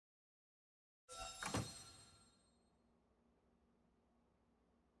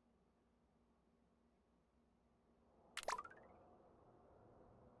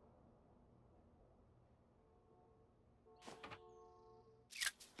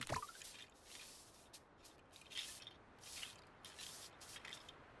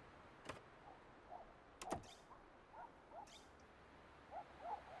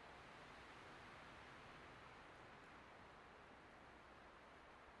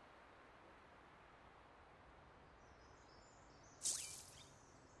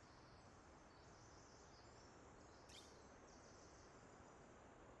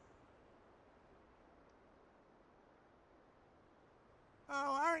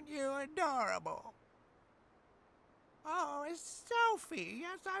Oh, aren't you adorable? Oh, it's Sophie.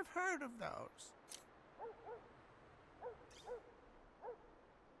 Yes, I've heard of those.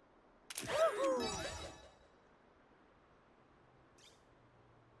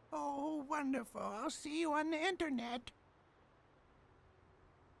 Oh, wonderful. I'll see you on the internet.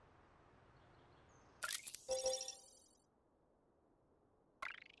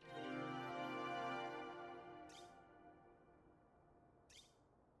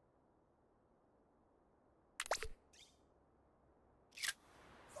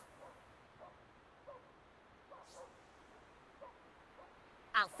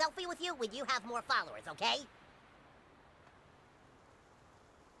 I'll selfie with you when you have more followers, okay?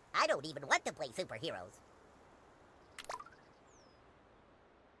 I don't even want to play superheroes.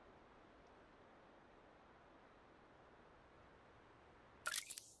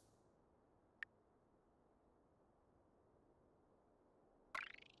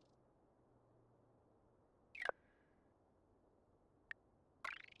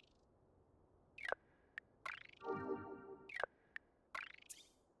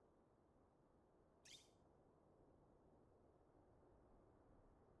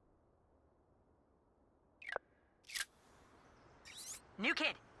 New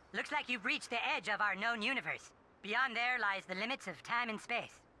kid, looks like you've reached the edge of our known universe. Beyond there lies the limits of time and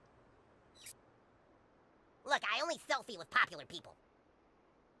space. Look, I only selfie with popular people.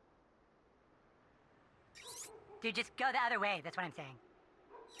 Dude, just go the other way, that's what I'm saying.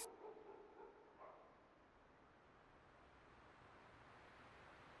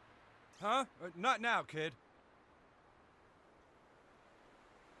 Huh? Not now, kid.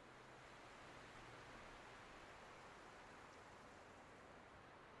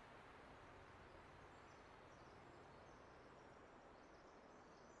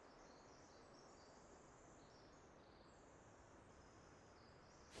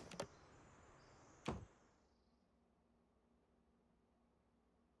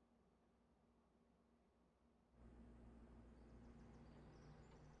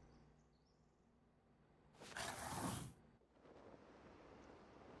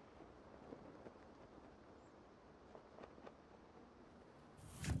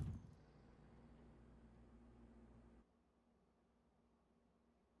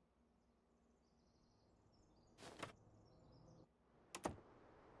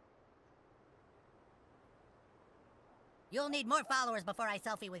 You'll need more followers before I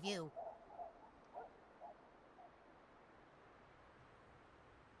selfie with you.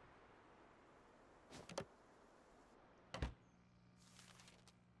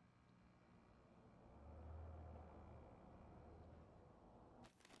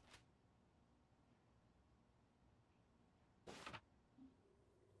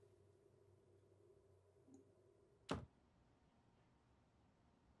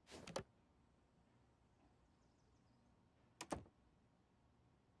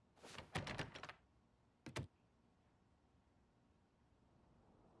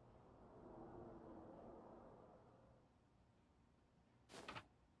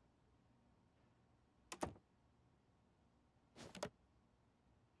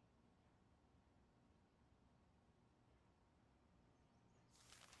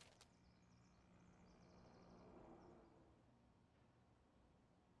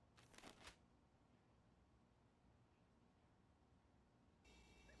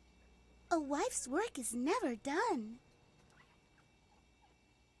 A wife's work is never done.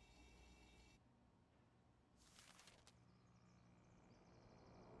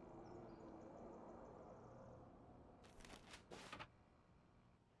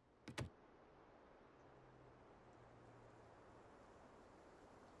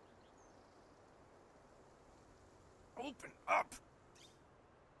 Open up!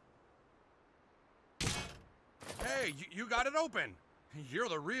 Hey, you got it open! You're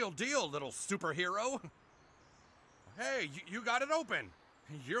the real deal, little superhero! Hey, you got it open!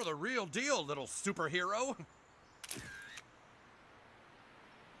 You're the real deal, little superhero!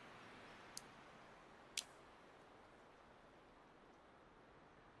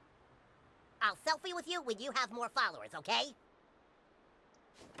 I'll selfie with you when you have more followers, okay?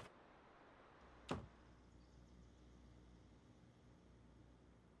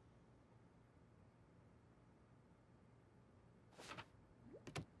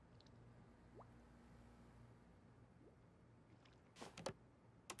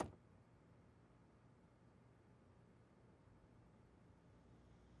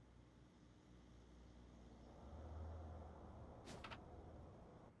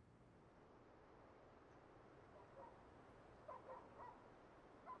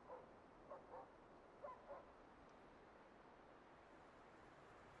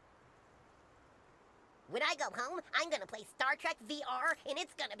 When I go home, I'm gonna play Star Trek VR, and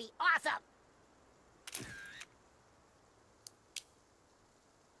it's gonna be awesome!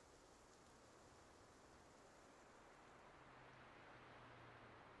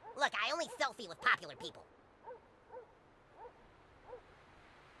 Look, I only selfie with popular people.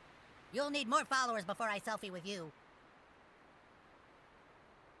 You'll need more followers before I selfie with you.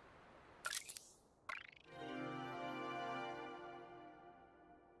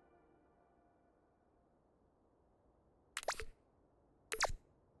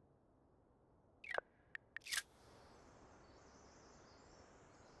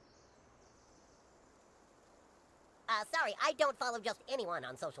 Sorry, I don't follow just anyone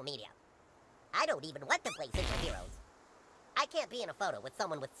on social media. I don't even want to play superheroes. I can't be in a photo with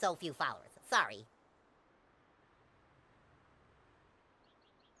someone with so few followers. Sorry.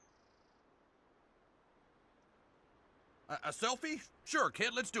 A selfie? Sure,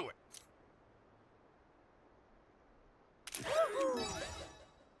 kid, let's do it.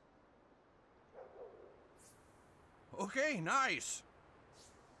 Okay, nice.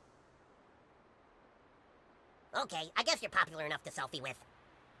 Okay, I guess you're popular enough to selfie with.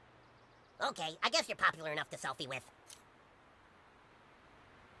 Okay, I guess you're popular enough to selfie with.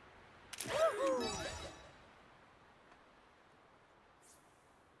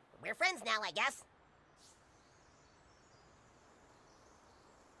 We're friends now, I guess.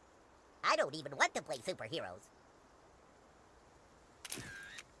 I don't even want to play superheroes.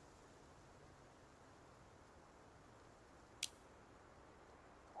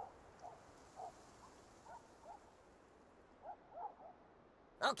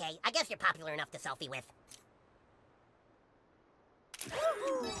 Okay, I guess you're popular enough to selfie with.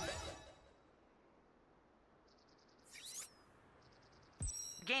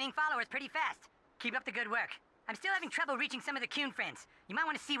 Gaining followers pretty fast. Keep up the good work. I'm still having trouble reaching some of the Coon friends. You might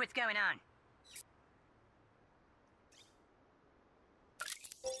want to see what's going on.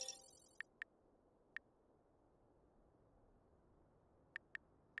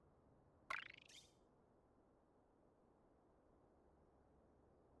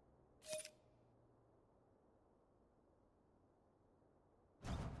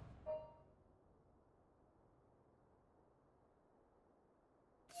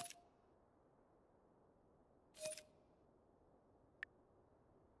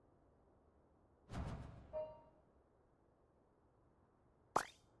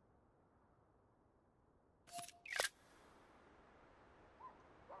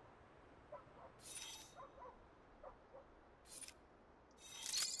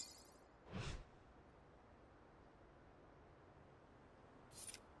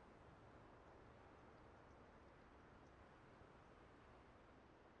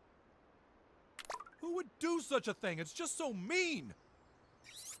 Who would do such a thing? It's just so mean!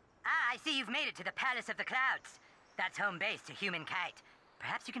 Ah, I see you've made it to the Palace of the Clouds. That's home base to Human Kite.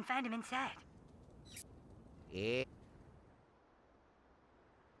 Perhaps you can find him inside. Yeah.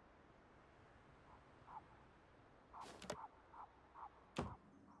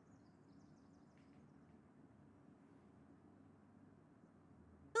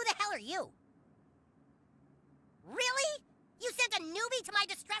 Who the hell are you? Really? You sent a newbie to my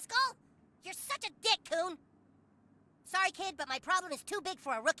distress call? You're such a dick, Coon! Sorry, kid, but my problem is too big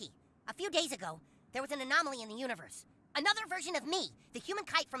for a rookie. A few days ago, there was an anomaly in the universe. Another version of me, the human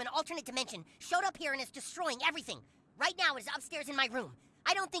kite from an alternate dimension, showed up here and is destroying everything. Right now, it is upstairs in my room.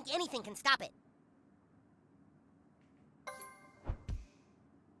 I don't think anything can stop it.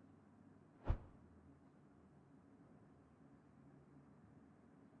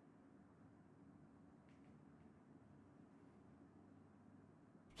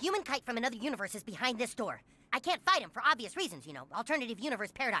 Human kite from another universe is behind this door. I can't fight him for obvious reasons, you know, alternative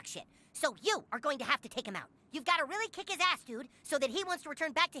universe paradox shit. So you are going to have to take him out. You've got to really kick his ass, dude, so that he wants to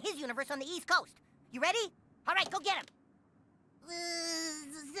return back to his universe on the East Coast. You ready? All right, go get him.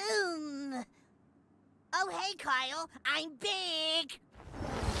 Zoom. Oh, hey, Kyle. I'm big.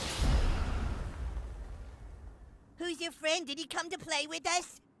 Who's your friend? Did he come to play with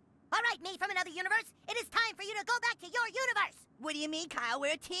us? All right, me from another universe. It is time for you to go back to your universe. What do you mean, Kyle?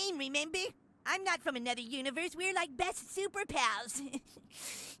 We're a team, remember? I'm not from another universe. We're like best super pals.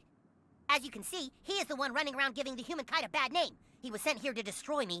 As you can see, he is the one running around giving the human kite a bad name. He was sent here to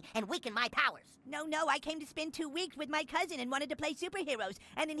destroy me and weaken my powers. No, I came to spend 2 weeks with my cousin and wanted to play superheroes.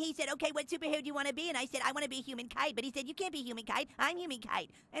 And then he said, okay, what superhero do you want to be? And I said, I want to be human kite. But he said, you can't be human kite. I'm human kite.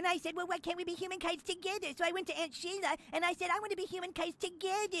 And I said, well, why can't we be human kites together? So I went to Aunt Sheila and I said, I want to be human kites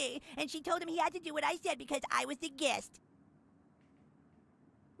together. And she told him he had to do what I said because I was the guest.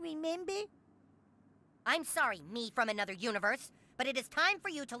 Remember? I'm sorry, me from another universe, but it is time for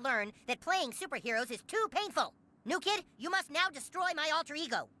you to learn that playing superheroes is too painful. New kid, you must now destroy my alter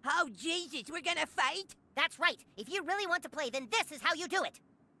ego. Oh, Jesus, we're gonna fight? That's right. If you really want to play, then this is how you do it.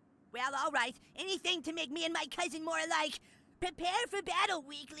 Well, all right. Anything to make me and my cousin more alike. Prepare for battle,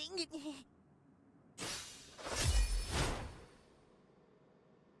 weakling.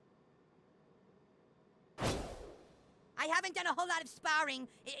 I haven't done a whole lot of sparring.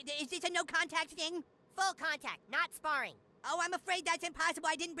 Is this a no-contact thing? Full contact, not sparring. Oh, I'm afraid that's impossible.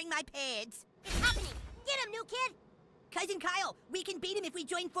 I didn't bring my pads. It's happening. Get him, new kid. Cousin Kyle, we can beat him if we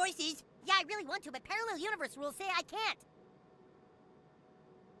join forces. Yeah, I really want to, but parallel universe rules say I can't.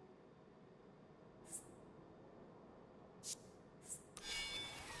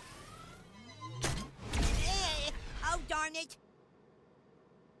 Oh, darn it.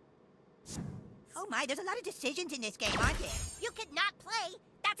 Oh my, there's a lot of decisions in this game, aren't there? You could not play.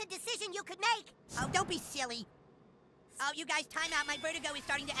 That's a decision you could make. Oh, don't be silly. Oh, you guys, time out. My vertigo is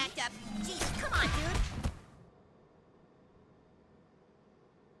starting to act up. Jeez, come on, dude.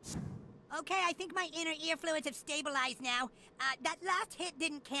 Okay, I think my inner ear fluids have stabilized now. That last hit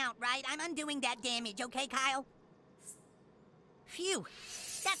didn't count, right? I'm undoing that damage, okay, Kyle? Phew.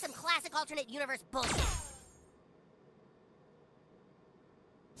 That's some classic alternate universe bullshit.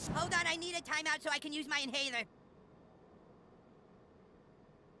 Hold on, I need a timeout so I can use my inhaler.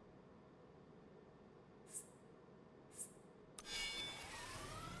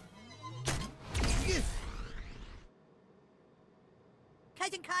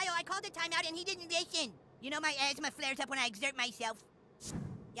 Cousin Kyle, I called a timeout and he didn't listen. You know my asthma flares up when I exert myself.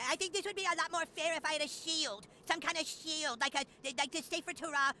 Yeah, I think this would be a lot more fair if I had a shield. Some kind of shield, like the Safer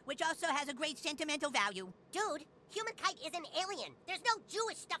Torah, which also has a great sentimental value. Dude, Human Kite is an alien. There's no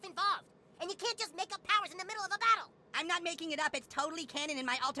Jewish stuff involved. And you can't just make up powers in the middle of a battle. I'm not making it up. It's totally canon in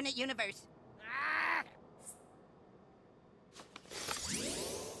my alternate universe.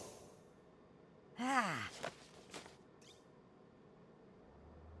 Ah.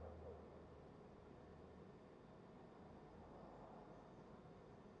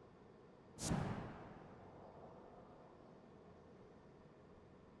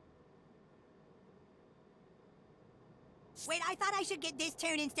 Wait, I thought I should get this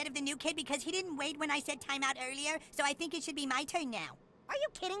turn instead of the new kid because he didn't wait when I said timeout earlier, so I think it should be my turn now. Are you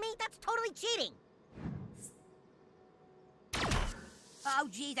kidding me? That's totally cheating. Oh,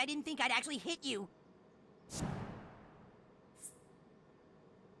 geez, I didn't think I'd actually hit you.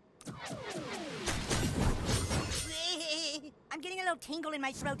 I'm getting a little tingle in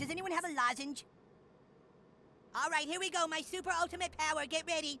my throat. Does anyone have a lozenge? All right, here we go. My super ultimate power. Get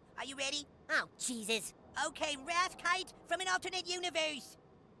ready. Are you ready? Oh, Jesus. Okay, Wrath Kite from an alternate universe.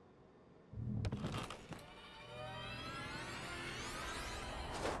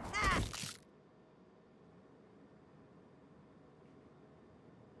 Ah!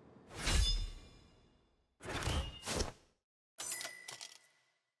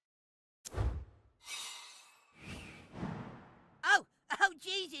 Oh,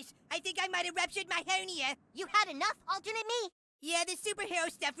 Jesus. I think I might have ruptured my hernia. You had enough, alternate me? Yeah, this superhero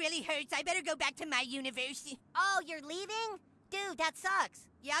stuff really hurts. I better go back to my universe. Oh, you're leaving? Dude, that sucks.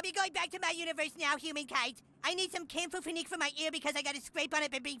 Yeah, I'll be going back to my universe now, Human Kite. I need some camphorphenique for my ear because I got a scrape on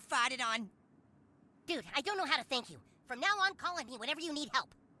it by being farted on. Dude, I don't know how to thank you. From now on, call on me whenever you need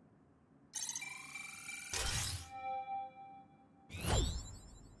help.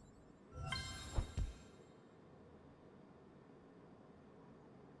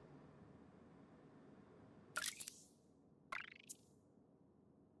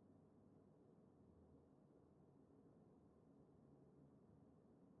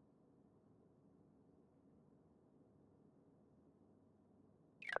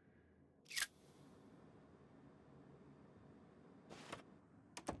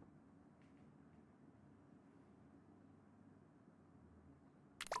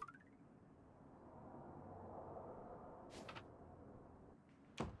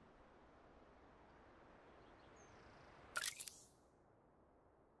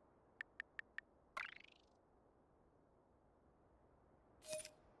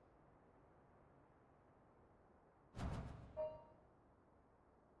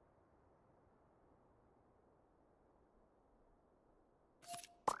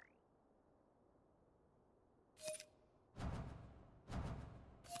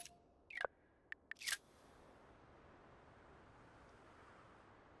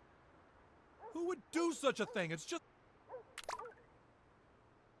 Who would do such a thing? It's just...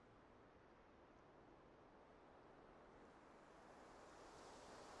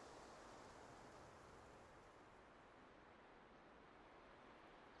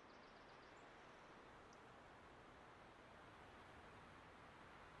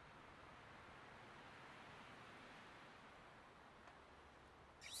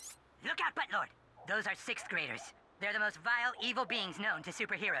 out, Buttlord! Those are 6th graders. They're the most vile, evil beings known to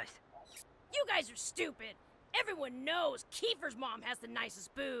superheroes. You guys are stupid. Everyone knows Kiefer's mom has the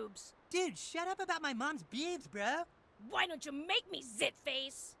nicest boobs. Dude, shut up about my mom's boobs, bro. Why don't you make me,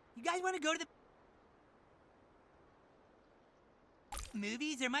 zit-face? You guys want to go to the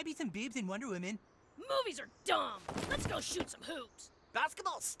movies? There might be some boobs in Wonder Woman. Movies are dumb. Let's go shoot some hoops.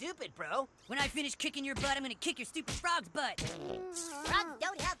 Basketball's stupid, bro. When I finish kicking your butt, I'm gonna kick your stupid frog's butt. Frogs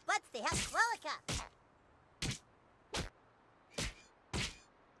don't have butts, they have cloacas.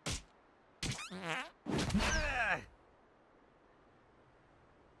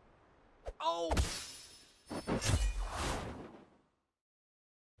 Oh!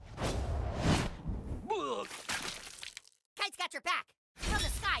 Kite's got your back. From the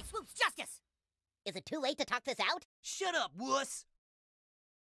sky swoops justice. Is it too late to talk this out? Shut up, wuss!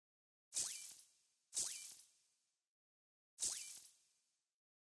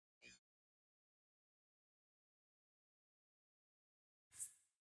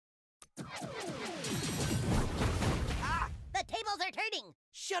 The tables are turning.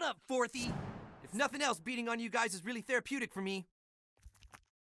 Shut up, Fourthy! If nothing else, beating on you guys is really therapeutic for me.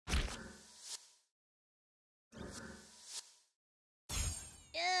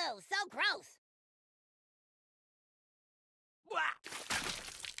 Ew, so gross.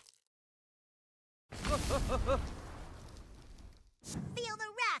 Feel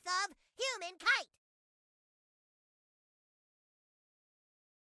the wrath of Human Kite.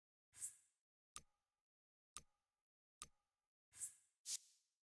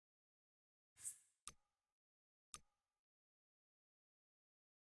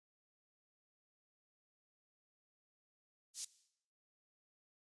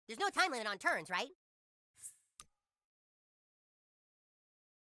 There's no time limit on turns, right?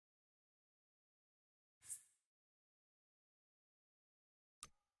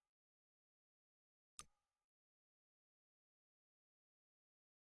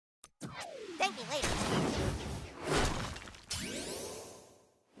 Thank me later.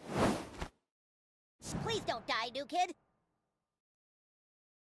 Please don't die, new kid.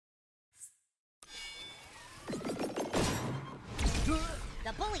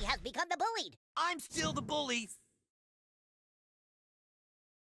 The bully has become the bullied. I'm still the bully!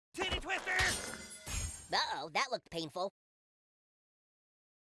 Titty twister! Uh-oh, that looked painful.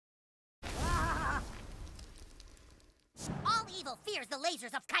 All evil fears the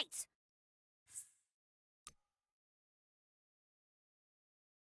lasers of kites.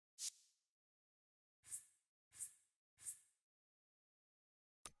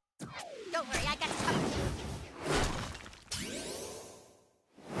 Don't worry, I got you covered.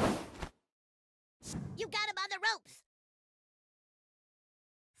 You got him on the ropes.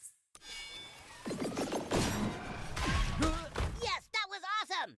 Yes, that was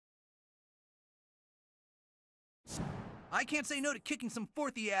awesome. I can't say no to kicking some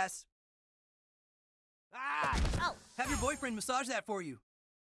Fourthy ass. Ah! Oh. Have your boyfriend massage that for you.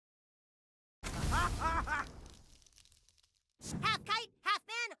 Half kite, half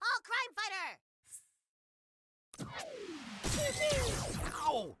man, all crime fighter!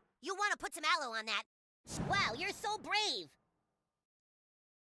 Ow! You want to put some aloe on that. Wow, you're so brave.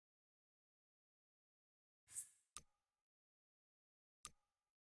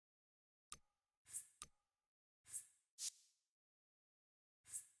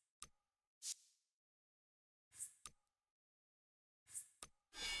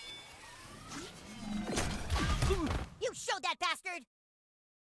 You showed that bastard!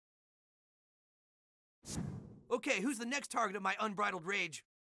 Okay, who's the next target of my unbridled rage?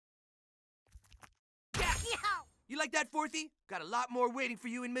 Yow! You like that, Fourthy? Got a lot more waiting for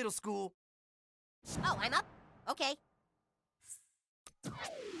you in middle school. Oh, I'm up? Okay.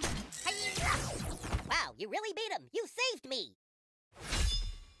 Hi-ya! Wow, you really beat him. You saved me.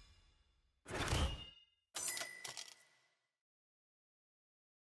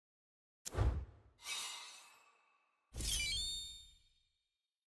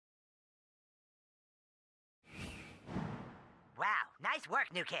 Wow, nice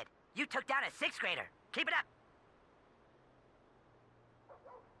work, new kid. You took down a 6th grader. Keep it up.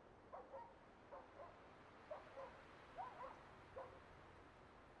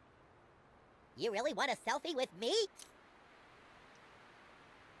 You really want a selfie with me?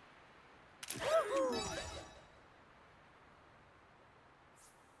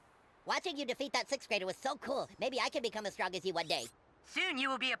 Watching you defeat that 6th grader was so cool. Maybe I can become as strong as you one day. Soon you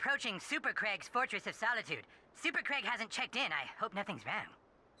will be approaching Super Craig's Fortress of Solitude. Super Craig hasn't checked in. I hope nothing's wrong.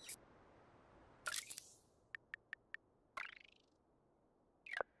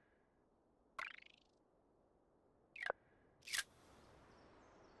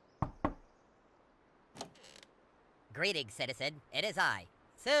 Greetings, citizen. It is I,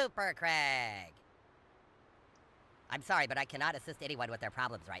 Super Craig. I'm sorry, but I cannot assist anyone with their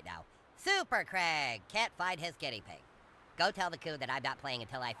problems right now. Super Craig can't find his guinea pig. Go tell the coon that I'm not playing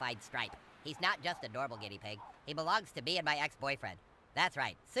until I find Stripe. He's not just a normal guinea pig. He belongs to me and my ex-boyfriend. That's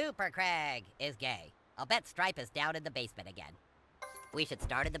right, Super Craig is gay. I'll bet Stripe is down in the basement again. We should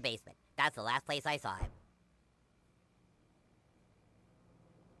start in the basement. That's the last place I saw him.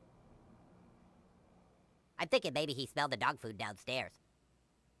 I'm thinking maybe he smelled the dog food downstairs.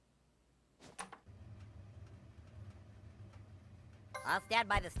 I'll stand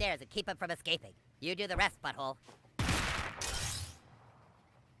by the stairs and keep him from escaping. You do the rest, butthole.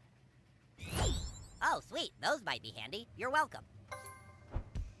 Oh, sweet. Those might be handy. You're welcome.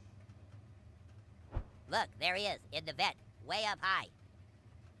 Look, there he is, in the vent, way up high.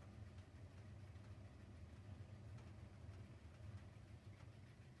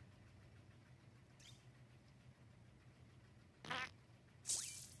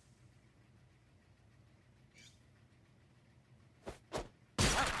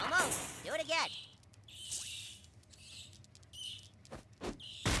 Oh, almost. Do it again.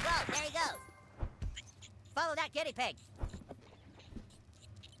 Whoa, there he goes. Follow that guinea pig.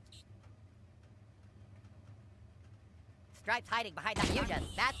 Stripe's hiding behind that. You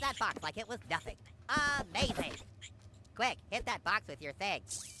just smashed that box like it was nothing. Amazing. Quick, hit that box with your thing.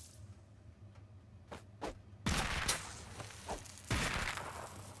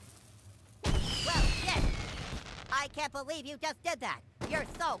 Well, shit. I can't believe you just did that. You're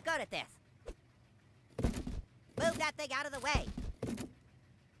so good at this. Move that thing out of the way.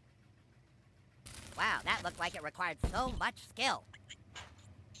 Wow, that looked like it required so much skill.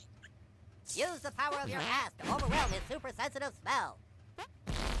 Use the power of your ass to overwhelm his super sensitive smell.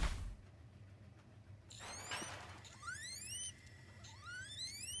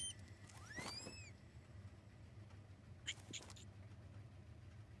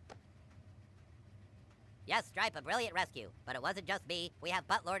 Yes, Stripe, a brilliant rescue. But it wasn't just me. We have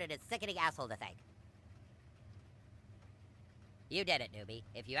Buttlord and his sickening asshole to thank. You did it, newbie.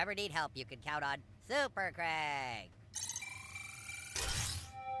 If you ever need help, you can count on Super Craig.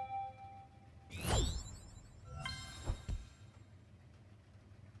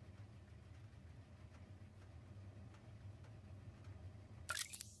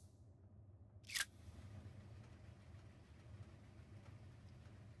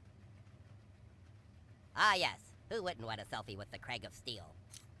 Ah, yes. Who wouldn't want a selfie with the Craig of Steel?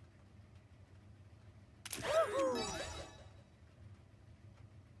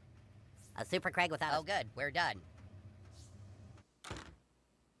 A Super Craig without... Oh, good. We're done.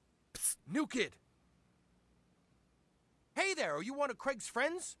 Psst, new kid. Hey there, are you one of Craig's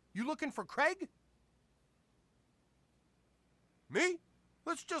friends? You looking for Craig? Me?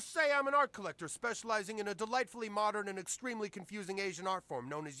 Let's just say I'm an art collector specializing in a delightfully modern and extremely confusing Asian art form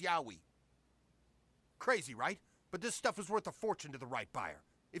known as yaoi. Crazy, right? But this stuff is worth a fortune to the right buyer.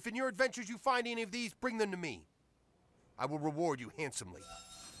 If in your adventures you find any of these, bring them to me. I will reward you handsomely.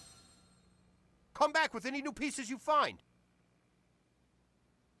 Come back with any new pieces you find.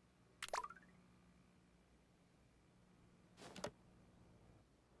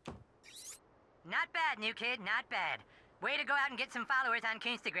 Not bad, new kid, not bad. Way to go out and get some followers on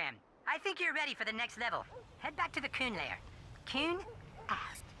Coonstagram. I think you're ready for the next level. Head back to the Coon lair. Coon out.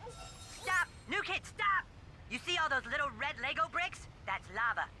 Stop! New kid, stop! You see all those little red Lego bricks? That's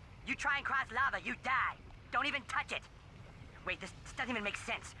lava. You try and cross lava, you die. Don't even touch it. Wait, this doesn't even make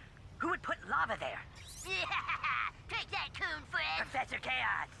sense. Who would put lava there? Take that, Coon friend. Professor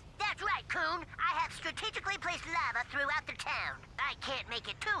Chaos. That's right, Coon. I have strategically placed lava throughout the town. I can't make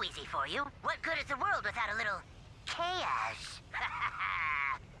it too easy for you. What good is the world without a little chaos?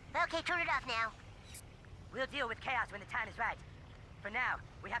 Okay, turn it off now. We'll deal with chaos when the time is right. For now,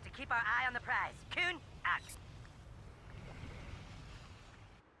 we have to keep our eye on the prize. Coon, out.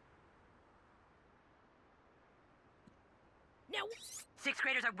 Now... Sixth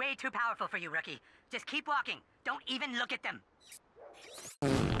graders are way too powerful for you, rookie. Just keep walking. Don't even look at them.